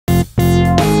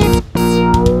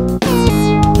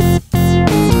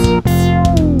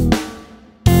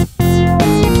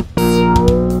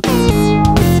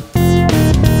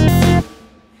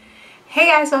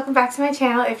guys, welcome back to my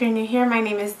channel. If you're new here, my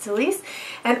name is Delise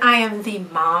and I am the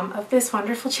mom of this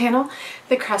wonderful channel,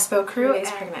 The Crespo Crew. Is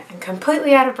pregnant and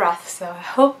completely out of breath, so I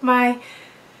hope my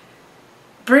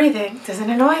breathing doesn't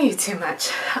annoy you too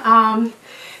much.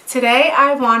 Today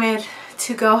I wanted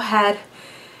to go ahead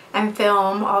and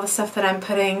film all the stuff that I'm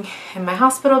putting in my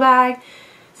hospital bag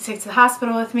to take to the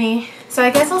hospital with me. So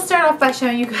I guess I'll start off by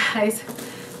showing you guys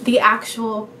the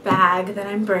actual bag that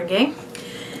I'm bringing.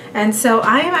 And so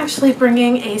I am actually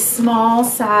bringing a small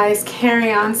size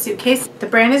carry-on suitcase. The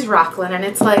brand is Rockland and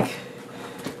it's like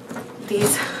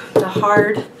the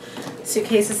hard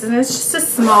suitcases, and it's just a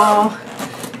small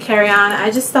carry-on.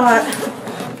 I just thought,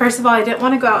 first of all, I didn't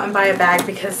want to go out and buy a bag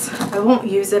because I won't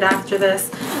use it after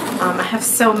this. I have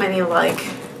so many like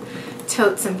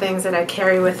totes and things that I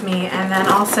carry with me, and then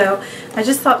also I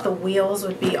just thought the wheels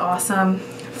would be awesome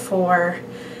for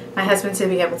my husband to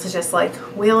be able to just like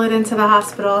wheel it into the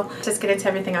hospital. Just get into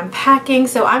everything I'm packing.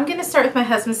 So I'm gonna start with my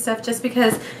husband's stuff just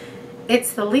because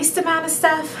it's the least amount of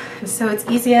stuff, so it's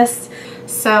easiest.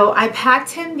 So I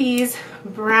packed him these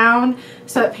brown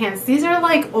sweatpants. These are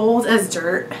like old as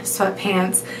dirt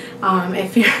sweatpants.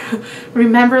 If you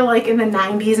remember, like in the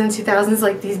 90s and 2000s,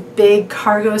 like these big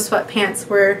cargo sweatpants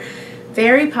were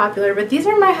very popular, but these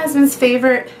are my husband's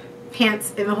favorite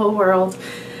pants in the whole world.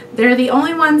 They're the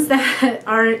only ones that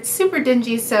aren't super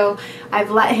dingy, so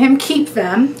I've let him keep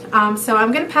them. So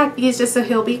I'm going to pack these just so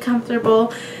he'll be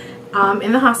comfortable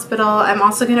in the hospital. I'm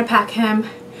also going to pack him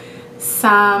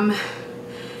some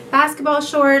basketball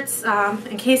shorts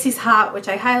in case he's hot, which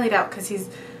I highly doubt because he's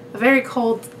a very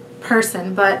cold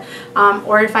person, but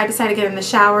or if I decide to get in the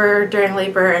shower during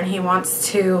labor and he wants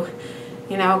to,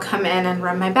 you know, come in and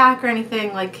rub my back or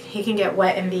anything, like he can get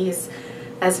wet in these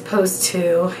as opposed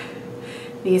to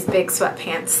these big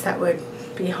sweatpants that would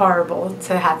be horrible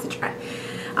to have to try.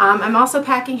 I'm also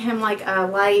packing him like a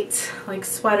light like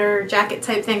sweater jacket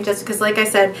type thing just because, like I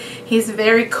said, he's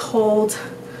very cold.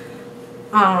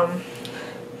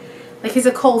 Like he's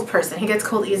a cold person. He gets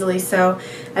cold easily, so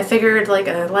I figured like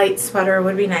a light sweater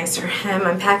would be nice for him.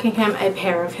 I'm packing him a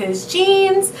pair of his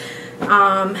jeans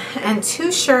and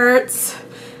two shirts.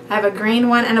 I have a green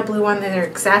one and a blue one. They're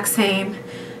the exact same.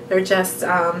 They're just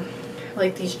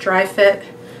like these dry fit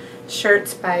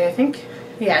shirts by, I think,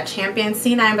 yeah, Champion,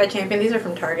 C9 by Champion. These are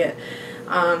from Target.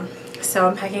 So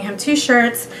I'm packing him two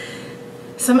shirts,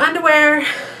 some underwear,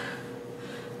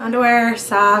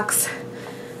 socks,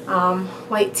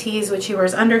 white tees which he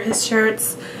wears under his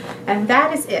shirts, and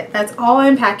that is it. That's all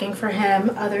I'm packing for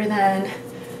him other than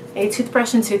a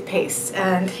toothbrush and toothpaste,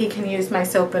 and he can use my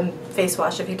soap and face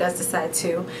wash if he does decide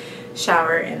to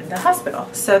shower in the hospital.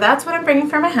 So that's what I'm bringing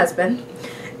for my husband.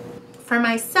 For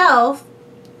myself,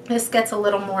 this gets a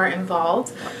little more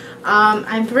involved.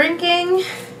 I'm bringing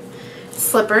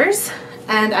slippers,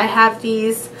 and I have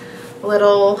these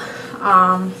little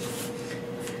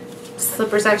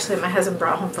slippers actually that my husband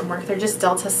brought home from work. They're just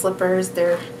Delta slippers.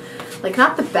 They're like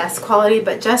not the best quality,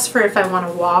 but just for if I want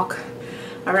to walk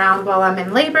around while I'm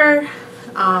in labor.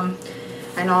 I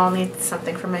know I'll need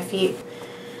something for my feet.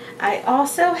 I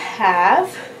also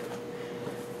have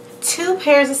two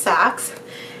pairs of socks,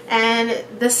 and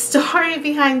the story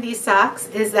behind these socks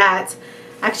is that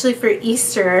actually for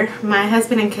Easter my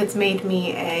husband and kids made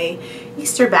me a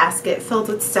Easter basket filled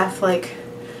with stuff like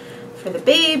for the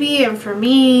baby and for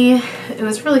me. It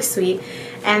was really sweet,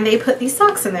 and they put these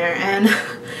socks in there, and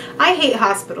I hate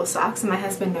hospital socks and my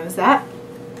husband knows that.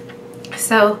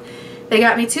 So they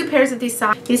got me two pairs of these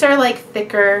socks. These are like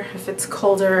thicker if it's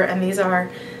colder, and these are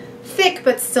thick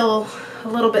but still a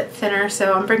little bit thinner,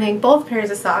 so I'm bringing both pairs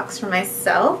of socks for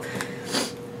myself.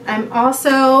 I'm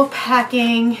also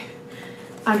packing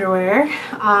underwear.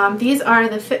 These are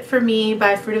the Fit For Me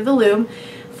by Fruit of the Loom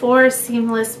 4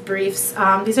 seamless briefs.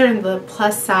 These are in the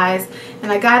plus size,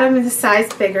 and I got them in a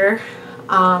size bigger,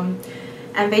 and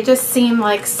they just seem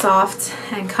like soft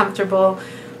and comfortable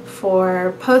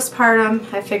for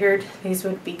postpartum. I figured these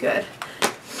would be good.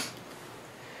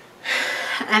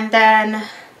 And then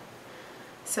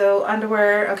so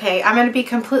underwear, okay, I'm going to be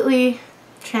completely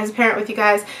transparent with you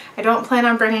guys. I don't plan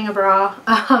on bringing a bra.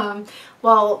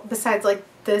 Well, besides like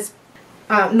this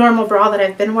normal bra that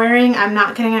I've been wearing, I'm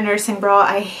not getting a nursing bra.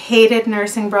 I hated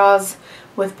nursing bras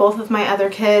with both of my other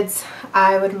kids.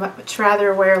 I would much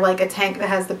rather wear like a tank that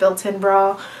has the built-in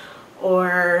bra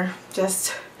or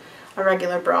just a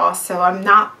regular bra. So I'm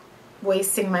not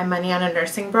wasting my money on a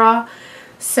nursing bra.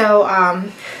 So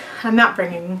I'm not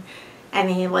bringing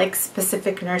any like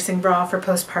specific nursing bra for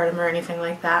postpartum or anything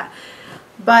like that.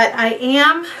 But I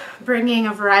am bringing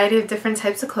a variety of different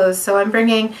types of clothes. So I'm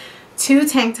bringing two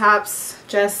tank tops,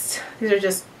 these are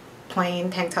just plain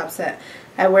tank tops that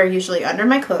I wear usually under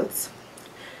my clothes.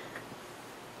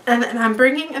 And then I'm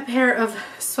bringing a pair of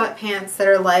sweatpants that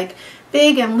are like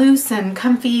big and loose and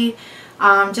comfy,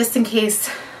 just in case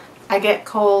I get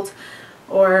cold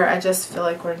or I just feel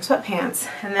like wearing sweatpants.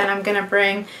 And then I'm gonna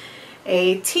bring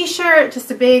a t-shirt, just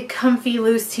a big comfy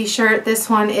loose t-shirt. This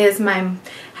one is my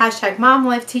hashtag mom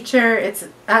life t-shirt. It's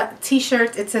a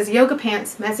t-shirt. It says yoga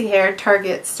pants, messy hair,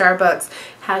 Target, Starbucks,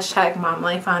 hashtag mom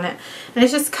life on it. And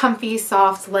it's just comfy,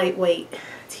 soft, lightweight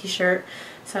t-shirt.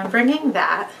 So I'm bringing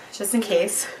that just in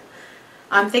case.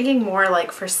 I'm thinking more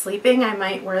like for sleeping, I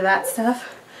might wear that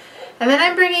stuff. And then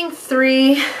I'm bringing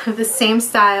 3 of the same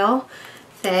style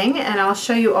thing, and I'll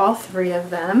show you all 3 of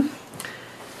them.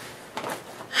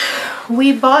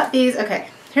 We bought these, okay,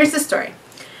 here's the story.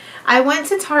 I went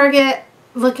to Target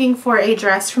looking for a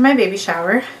dress for my baby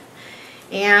shower,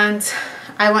 and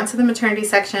I went to the maternity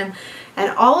section,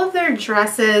 and all of their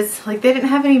dresses, like they didn't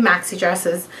have any maxi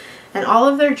dresses, and all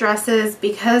of their dresses,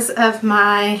 because of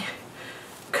my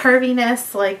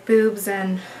curviness, like boobs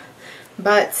and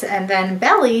butts and then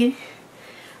belly,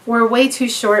 were way too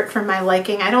short for my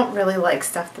liking. I don't really like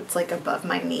stuff that's like above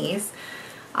my knees.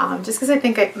 Just because I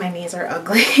think my knees are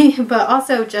ugly, but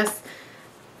also just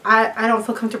I don't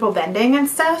feel comfortable bending and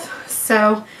stuff.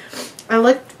 So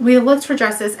we looked for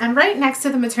dresses, and right next to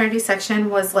the maternity section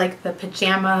was like the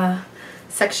pajama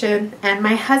section, and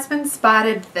my husband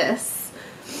spotted this.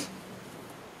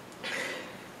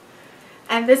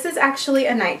 And this is actually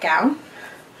a nightgown,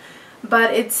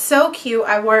 but it's so cute.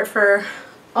 I wore it for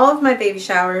all of my baby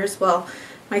showers, well,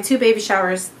 my 2 baby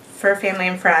showers for family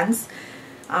and friends.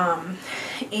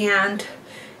 And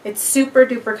it's super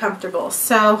duper comfortable.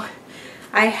 So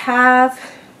I have,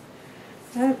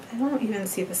 I don't even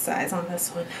see the size on this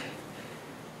one,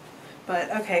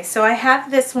 but okay, so I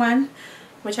have this one,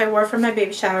 which I wore for my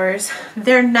baby showers.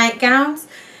 They're nightgowns,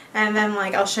 and then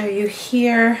like I'll show you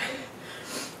here.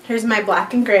 Here's my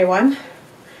black and gray one.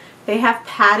 They have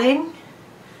padding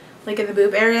like in the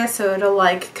boob area, so it'll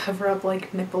like cover up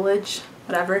like nippleage,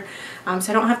 whatever. So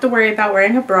I don't have to worry about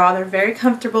wearing a bra. They're very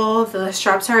comfortable. The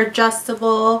straps are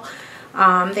adjustable.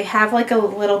 They have like a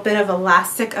little bit of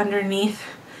elastic underneath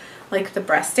like the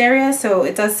breast area, so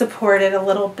it does support it a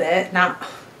little bit, not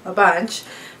a bunch,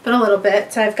 but a little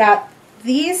bit. So I've got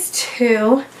these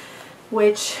 2,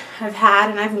 which I've had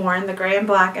and I've worn, the gray and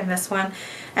black, and this one.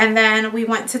 And then we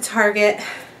went to Target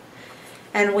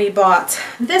and we bought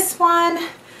this one,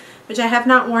 which I have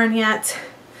not worn yet.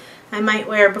 I might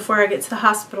wear before I get to the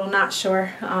hospital, not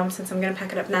sure, since I'm going to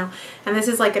pack it up now. And this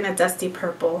is like in a dusty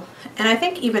purple. And I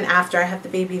think even after I have the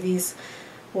baby, these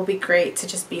will be great to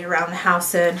just be around the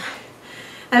house in.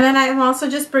 And then I'm also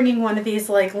just bringing one of these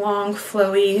like long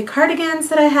flowy cardigans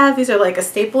that I have. These are like a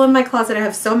staple in my closet. I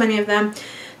have so many of them.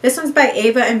 This one's by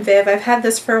Ava and Viv. I've had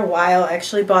this for a while. I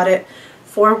actually bought it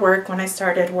for work when I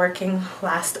started working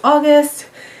last August.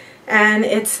 And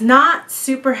it's not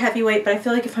super heavyweight, but I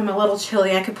feel like if I'm a little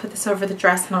chilly, I could put this over the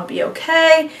dress and I'll be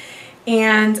okay.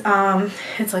 And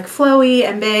it's like flowy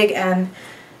and big, and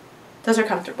those are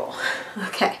comfortable.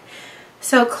 Okay,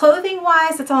 so clothing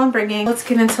wise, that's all I'm bringing. Let's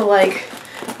get into like,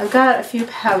 I've got a few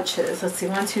pouches. Let's see,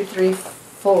 1, 2, 3,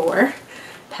 4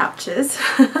 pouches.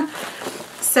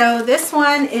 So this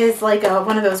one is like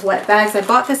one of those wet bags. I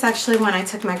bought this actually when I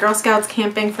took my Girl Scouts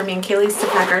camping for me and Kaylee's to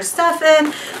pack our stuff in,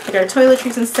 like our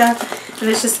toiletries and stuff. And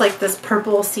it's just like this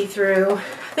purple see-through.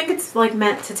 I think it's like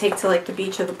meant to take to like the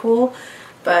beach or the pool,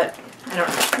 but I don't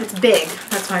know. It's big.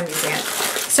 That's why I'm using it.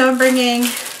 So I'm bringing,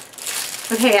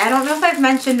 okay, I don't know if I've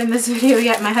mentioned in this video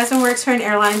yet, my husband works for an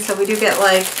airline, so we do get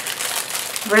like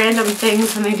random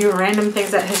things when they do random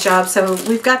things at his job. So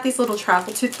we've got these little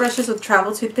travel toothbrushes with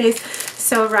travel toothpaste.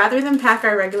 So rather than pack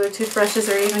our regular toothbrushes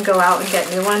or even go out and get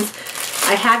new ones,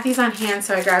 I had these on hand,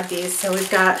 so I grabbed these. So we've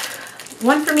got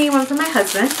one for me, one for my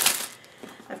husband.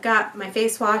 I've got my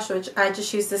face wash, which I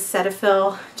just use this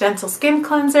Cetaphil Gentle Skin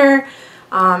Cleanser.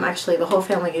 Actually, the whole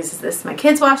family uses this. My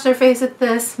kids wash their face with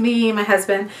this, me, my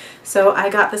husband. So I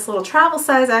got this little travel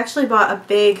size. I actually bought a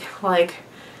big, like,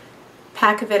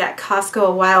 pack of it at Costco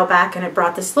a while back, and it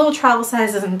brought this little travel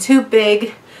sizes in 2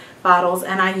 big bottles,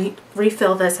 and I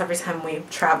refill this every time we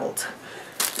traveled.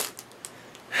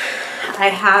 I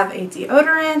have a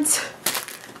deodorant,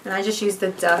 and I just use the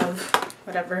Dove,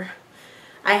 whatever.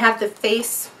 I have the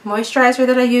face moisturizer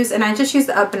that I use, and I just use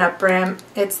the Up and Up brand.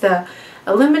 It's the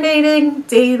Illuminating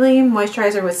Daily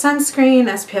Moisturizer with Sunscreen,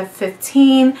 SPF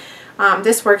 15.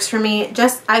 This works for me.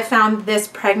 I found this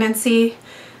pregnancy,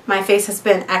 my face has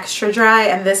been extra dry,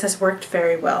 and this has worked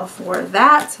very well for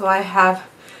that. So I have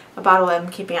a bottle that I'm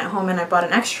keeping at home, and I bought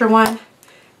an extra one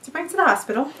to bring to the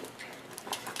hospital.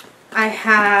 I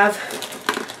have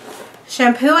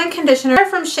shampoo and conditioner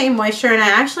from Shea Moisture, and I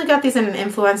actually got these in an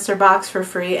influencer box for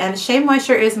free, and Shea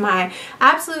Moisture is my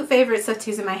absolute favorite stuff to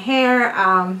use in my hair.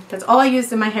 That's all I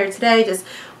used in my hair today. Just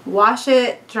wash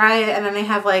it, dry it, and then they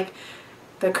have like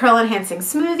the curl enhancing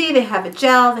smoothie, they have a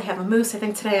gel, they have a mousse. I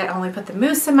think today I only put the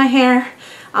mousse in my hair.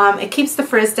 It keeps the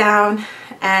frizz down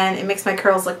and it makes my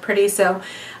curls look pretty, so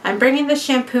I'm bringing the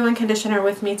shampoo and conditioner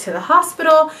with me to the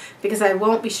hospital because I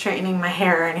won't be straightening my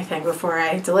hair or anything before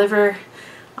I deliver.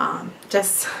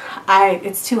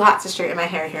 It's too hot to straighten my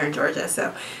hair here in Georgia,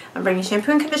 so I'm bringing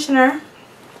shampoo and conditioner.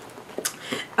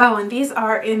 Oh, and these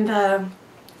are in the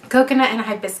coconut and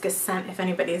hibiscus scent, if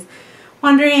anybody's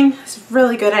wondering. It's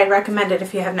really good. I recommend it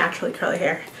if you have naturally curly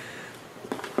hair.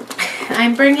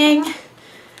 I'm bringing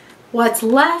what's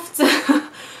left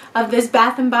of this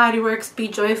Bath & Body Works Be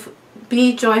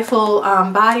Joyful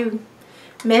Body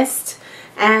Mist.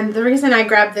 And the reason I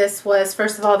grabbed this was,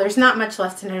 first of all, there's not much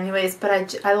left in it anyways,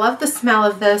 but I love the smell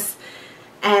of this,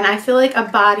 and I feel like a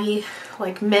body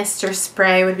like mist or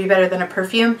spray would be better than a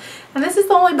perfume. And this is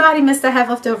the only body mist I have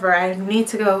left over. I need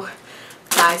to go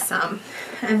buy some.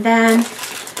 And then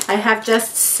I have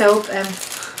just soap, and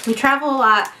we travel a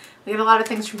lot. We get a lot of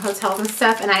things from hotels and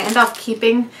stuff, and I end up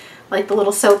keeping like the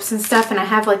little soaps and stuff, and I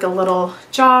have like a little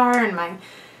jar in my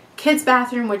kids'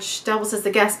 bathroom, which doubles as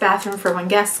the guest bathroom for when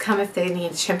guests come if they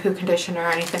need shampoo, conditioner, or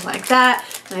anything like that,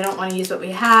 and they don't want to use what we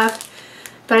have.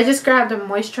 But I just grabbed a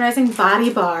moisturizing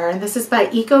body bar, and this is by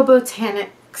Eco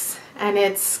Botanics, and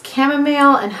it's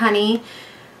chamomile and honey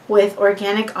with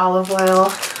organic olive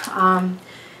oil.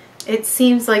 It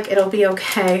seems like it'll be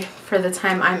okay for the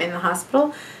time I'm in the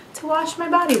hospital to wash my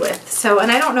body with. So,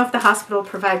 and I don't know if the hospital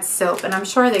provides soap, and I'm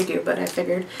sure they do, but I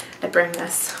figured I'd bring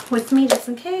this with me just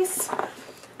in case.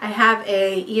 I have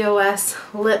a EOS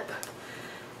lip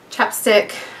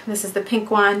chapstick. This is the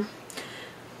pink one.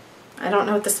 I don't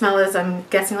know what the smell is. I'm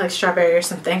guessing like strawberry or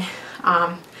something.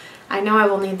 I know I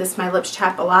will need this my lips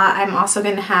chap a lot. I'm also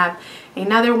going to have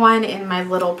another one in my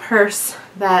little purse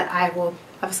that I will,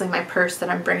 obviously my purse that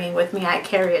I'm bringing with me, I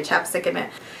carry a chapstick in it.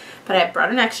 But I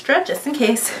brought an extra just in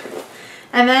case.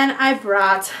 And then I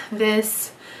brought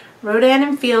this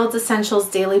Rodan & Fields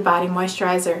Essentials Daily Body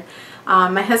Moisturizer.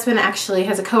 My husband actually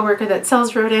has a coworker that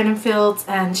sells Rodan & Fields,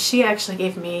 and she actually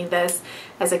gave me this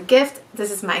as a gift.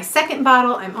 This is my second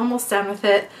bottle. I'm almost done with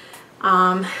it.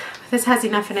 This has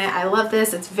enough in it. I love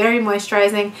this. It's very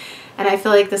moisturizing, and I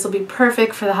feel like this will be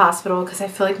perfect for the hospital because I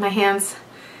feel like my hands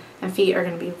and feet are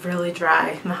going to be really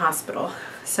dry in the hospital.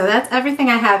 So that's everything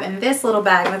I have in this little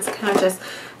bag. That's kind of just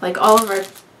like all of our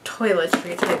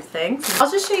toiletry type things. I'll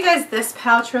just show you guys this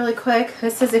pouch really quick.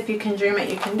 This is If You Can Dream It,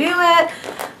 You Can Do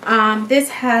It. This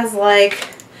has like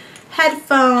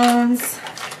headphones,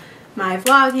 my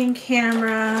vlogging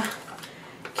camera,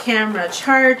 camera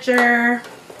charger,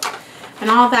 and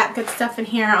all that good stuff in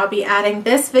here. I'll be adding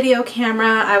this video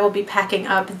camera. I will be packing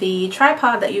up the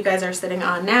tripod that you guys are sitting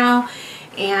on now,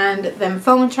 and then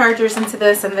phone chargers into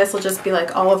this, and this will just be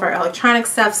like all of our electronic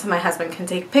stuff, so my husband can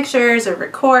take pictures or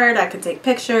record. I can take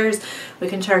pictures, we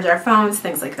can charge our phones,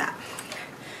 things like that.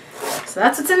 So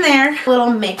that's what's in there.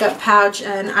 Little makeup pouch,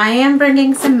 and I am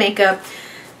bringing some makeup.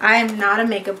 I am not a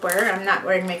makeup wearer. I'm not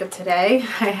wearing makeup today.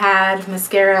 I had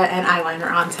mascara and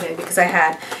eyeliner on today because I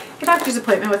had a doctor's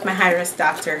appointment with my high-risk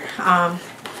doctor.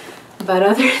 But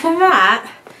other than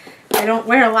that, I don't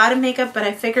wear a lot of makeup, but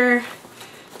I figure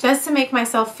just to make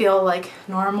myself feel like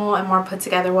normal and more put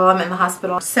together while I'm in the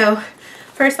hospital. So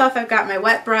first off, I've got my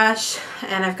wet brush,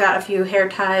 and I've got a few hair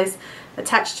ties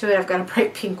attached to it. I've got a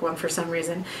bright pink one for some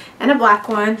reason and a black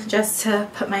one just to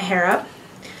put my hair up.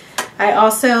 I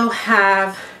also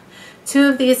have two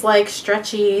of these like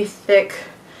stretchy thick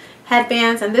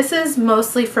headbands, and this is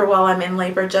mostly for while I'm in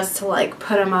labor, just to like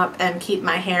put them up and keep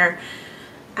my hair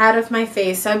out of my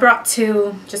face. So I brought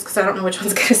two just because I don't know which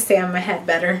one's going to stay on my head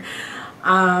better.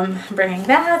 Bringing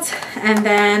that, and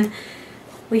then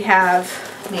we have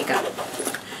makeup.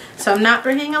 So I'm not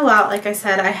bringing a lot. Like I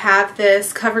said, I have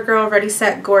this CoverGirl Ready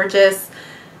Set Gorgeous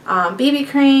BB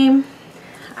cream.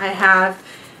 I have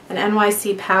an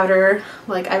NYC powder.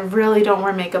 Like, I really don't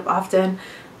wear makeup often.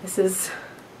 This is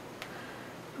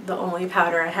the only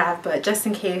powder I have, but just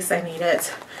in case I need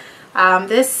it.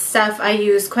 This stuff I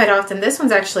use quite often. This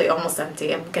one's actually almost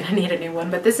empty. I'm gonna need a new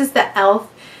one, but this is the e.l.f.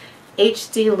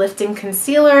 HD Lifting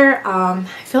Concealer. I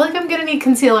feel like I'm gonna need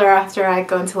concealer after I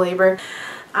go into labor.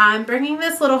 I'm bringing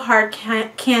this little hard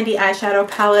candy eyeshadow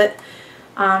palette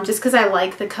just because I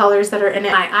like the colors that are in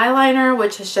it. My eyeliner,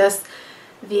 which is just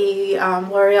the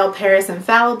L'Oreal Paris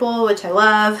Infallible, which I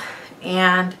love,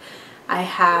 and I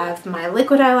have my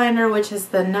liquid eyeliner, which is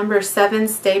the number 7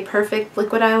 Stay Perfect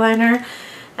liquid eyeliner.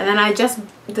 And then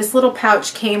this little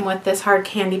pouch came with this hard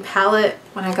candy palette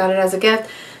when I got it as a gift.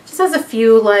 Just has a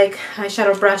few like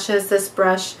eyeshadow brushes. This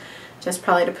brush just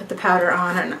probably to put the powder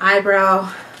on, an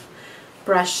eyebrow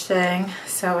brush thing.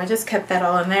 So I just kept that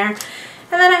all in there.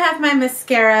 And then I have my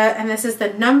mascara, and this is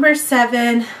the No.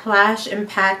 7 Lash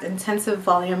Impact Intensive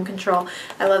Volume Control.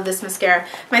 I love this mascara.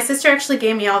 My sister actually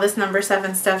gave me all this No.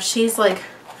 7 stuff. She's like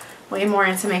way more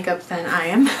into makeup than I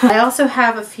am. I also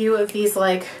have a few of these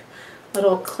like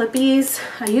little clippies.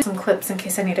 I use some clips in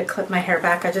case I need to clip my hair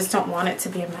back. I just don't want it to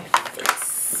be in my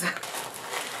face.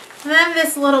 And then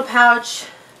this little pouch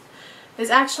is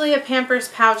actually a Pampers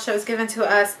pouch that was given to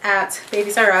us at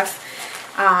Babies R Us.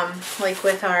 Like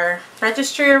with our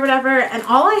registry or whatever, and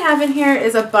all I have in here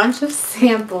is a bunch of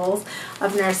samples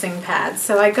of nursing pads.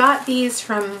 So I got these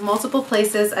from multiple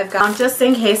places. I've got just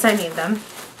in case I need them.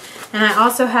 And I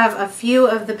also have a few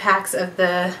of the packs of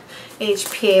the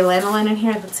HPA lanolin in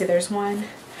here. Let's see, there's 1,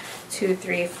 2,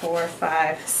 3, 4,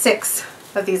 5, 6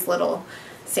 of these little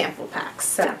sample packs.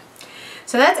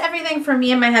 So that's everything for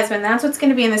me and my husband. That's what's going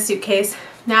to be in the suitcase.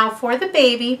 Now for the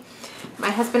baby, my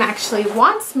husband actually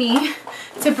wants me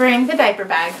to bring the diaper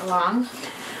bag along.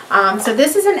 So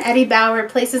this is an Eddie Bauer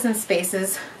Places and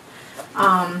Spaces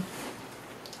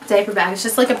diaper bag. It's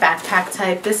just like a backpack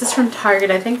type. This is from Target.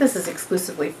 I think this is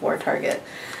exclusively for Target.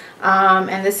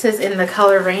 And this is in the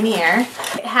color Rainier.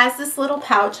 It has this little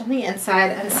pouch on the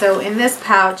inside, and so in this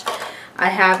pouch I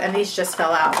have, and these just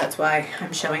fell out, that's why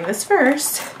I'm showing this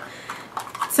first,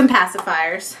 some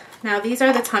pacifiers. Now these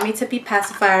are the Tummy Tippy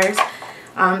pacifiers.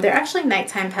 They're actually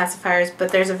nighttime pacifiers,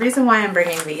 but there's a reason why I'm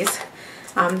bringing these.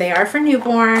 They are for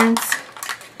newborns,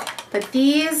 but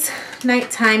these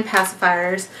nighttime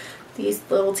pacifiers, these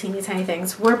little teeny tiny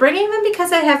things, we're bringing them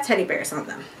because I have teddy bears on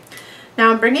them.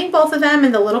 Now I'm bringing both of them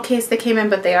in the little case they came in,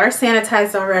 but they are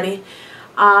sanitized already.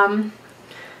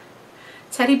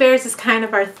 Teddy bears is kind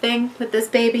of our thing with this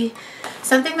baby.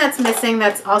 Something that's missing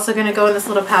that's also going to go in this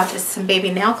little pouch is some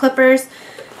baby nail clippers.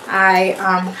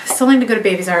 I still need to go to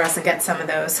Babies R Us and get some of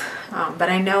those, but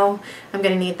I know I'm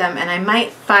going to need them, and I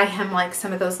might buy him like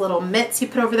some of those little mitts you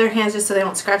put over their hands just so they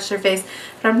don't scratch their face,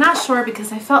 but I'm not sure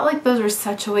because I felt like those were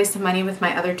such a waste of money with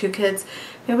my other 2 kids.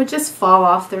 They would just fall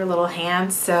off their little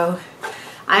hands, so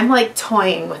I'm like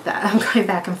toying with that. I'm going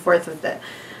back and forth with it.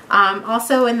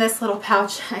 Also in this little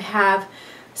pouch I have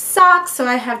socks, so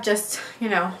I have just, you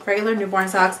know, regular newborn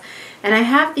socks, and I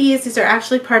have these are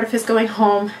actually part of his going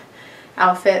home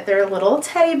outfit. They're little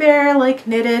teddy bear like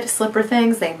knitted slipper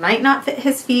things. They might not fit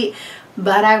his feet,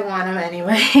 but I want them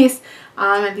anyways.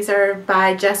 And these are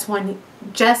by Just One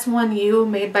You,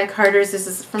 made by Carter's. This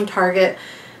is from Target.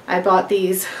 I bought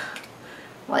these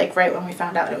like right when we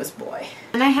found out it was boy.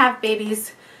 And I have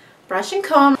baby's brush and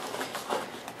comb,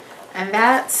 and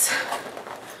that's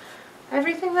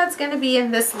everything that's going to be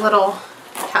in this little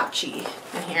pouchy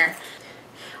in here.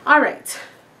 Alright,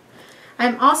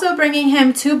 I'm also bringing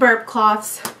him 2 burp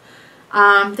cloths.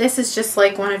 This is just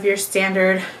like one of your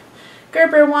standard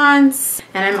Gerber ones,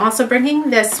 and I'm also bringing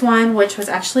this one, which was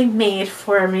actually made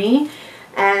for me,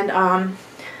 and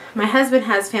my husband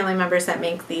has family members that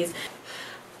make these.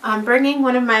 I'm bringing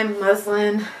one of my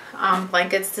muslin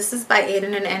blankets. This is by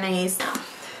Aiden and Anais.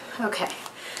 Okay,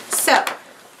 so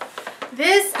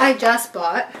this I just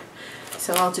bought,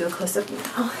 so I'll do a close-up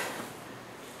now.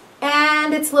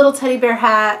 And it's a little teddy bear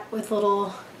hat with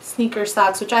little sneaker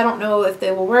socks, which I don't know if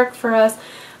they will work for us,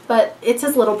 but it's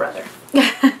his little brother.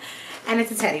 And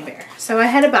it's a teddy bear, so I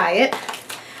had to buy it.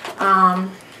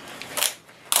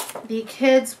 The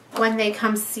kids, when they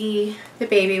come see the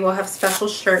baby, will have special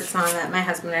shirts on that my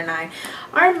husband and I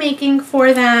are making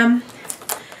for them.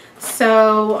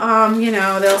 So, you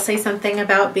know, they'll say something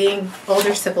about being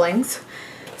older siblings.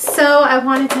 So I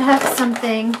wanted to have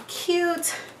something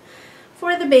cute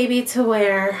for the baby to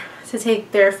wear to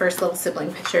take their first little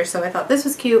sibling picture. So I thought this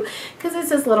was cute because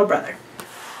it's his little brother.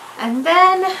 And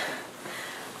then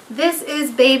this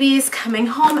is baby's coming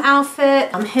home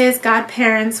outfit. His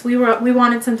godparents, we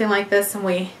wanted something like this, and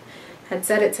we had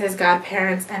said it to his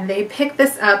godparents, and they picked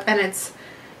this up, and it's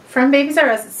from Babies R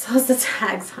Us. It still has the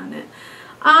tags on it.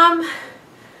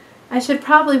 I should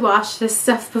probably wash this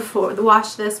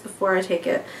before I take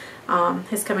it.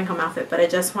 His coming home outfit, but I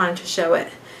just wanted to show it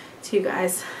to you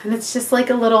guys. And it's just like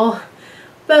a little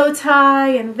bow tie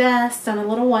and vest and a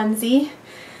little onesie.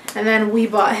 And then we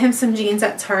bought him some jeans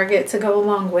at Target to go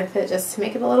along with it, just to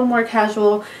make it a little more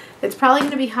casual. It's probably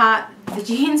going to be hot. The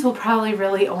jeans will probably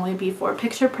really only be for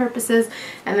picture purposes,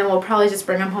 and then we'll probably just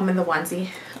bring him home in the onesie.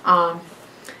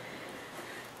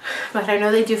 But I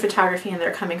know they do photography in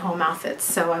their coming home outfits,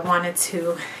 so I wanted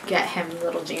to get him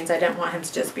little jeans. I didn't want him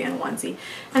to just be in a onesie.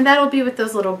 And that'll be with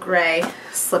those little gray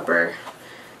slipper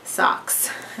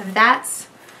socks. And that's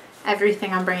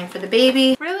everything I'm bringing for the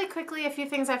baby. Really quickly, a few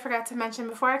things I forgot to mention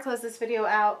before I close this video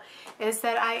out is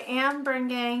that I am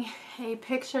bringing a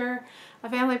picture, a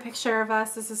family picture of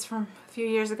us. This is from a few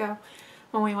years ago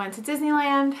when we went to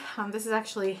Disneyland. This is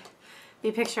actually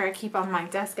the picture I keep on my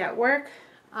desk at work.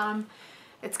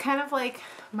 It's kind of like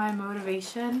my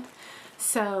motivation,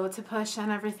 so to push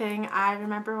and everything. I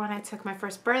remember when I took my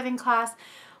first birthing class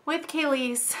with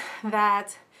Kaylee's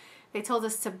that they told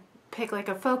us to pick like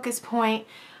a focus point.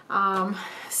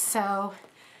 So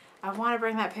I want to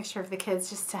bring that picture of the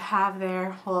kids just to have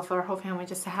there, well, of our whole family,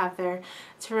 just to have there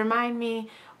to remind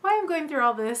me why I'm going through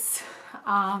all this.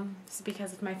 It's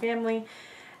because of my family.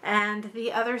 And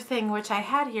the other thing which I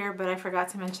had here but I forgot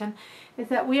to mention is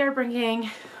that we are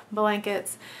bringing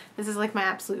blankets. This is like my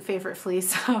absolute favorite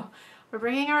fleece. So we're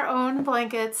bringing our own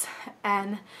blankets,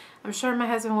 and I'm sure my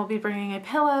husband will be bringing a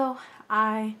pillow.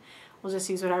 I will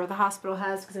just use whatever the hospital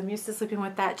has because I'm used to sleeping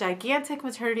with that gigantic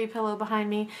maternity pillow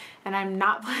behind me, and I'm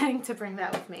not planning to bring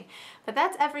that with me. But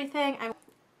that's everything.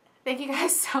 Thank you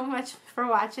guys so much for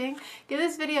watching. Give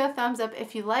this video a thumbs up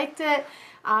if you liked it.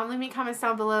 Leave me comments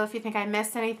down below if you think I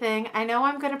missed anything. I know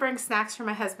I'm going to bring snacks for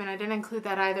my husband. I didn't include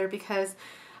that either because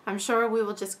I'm sure we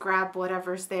will just grab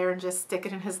whatever's there and just stick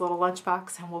it in his little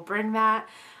lunchbox, and we'll bring that.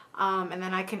 And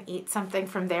then I can eat something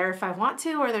from there if I want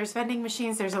to, or there's vending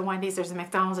machines, there's a Wendy's, there's a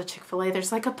McDonald's, a Chick-fil-A,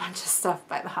 there's like a bunch of stuff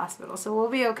by the hospital, so we'll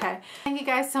be okay. Thank you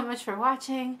guys so much for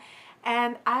watching,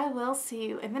 and I will see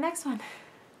you in the next one.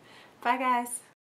 Bye guys.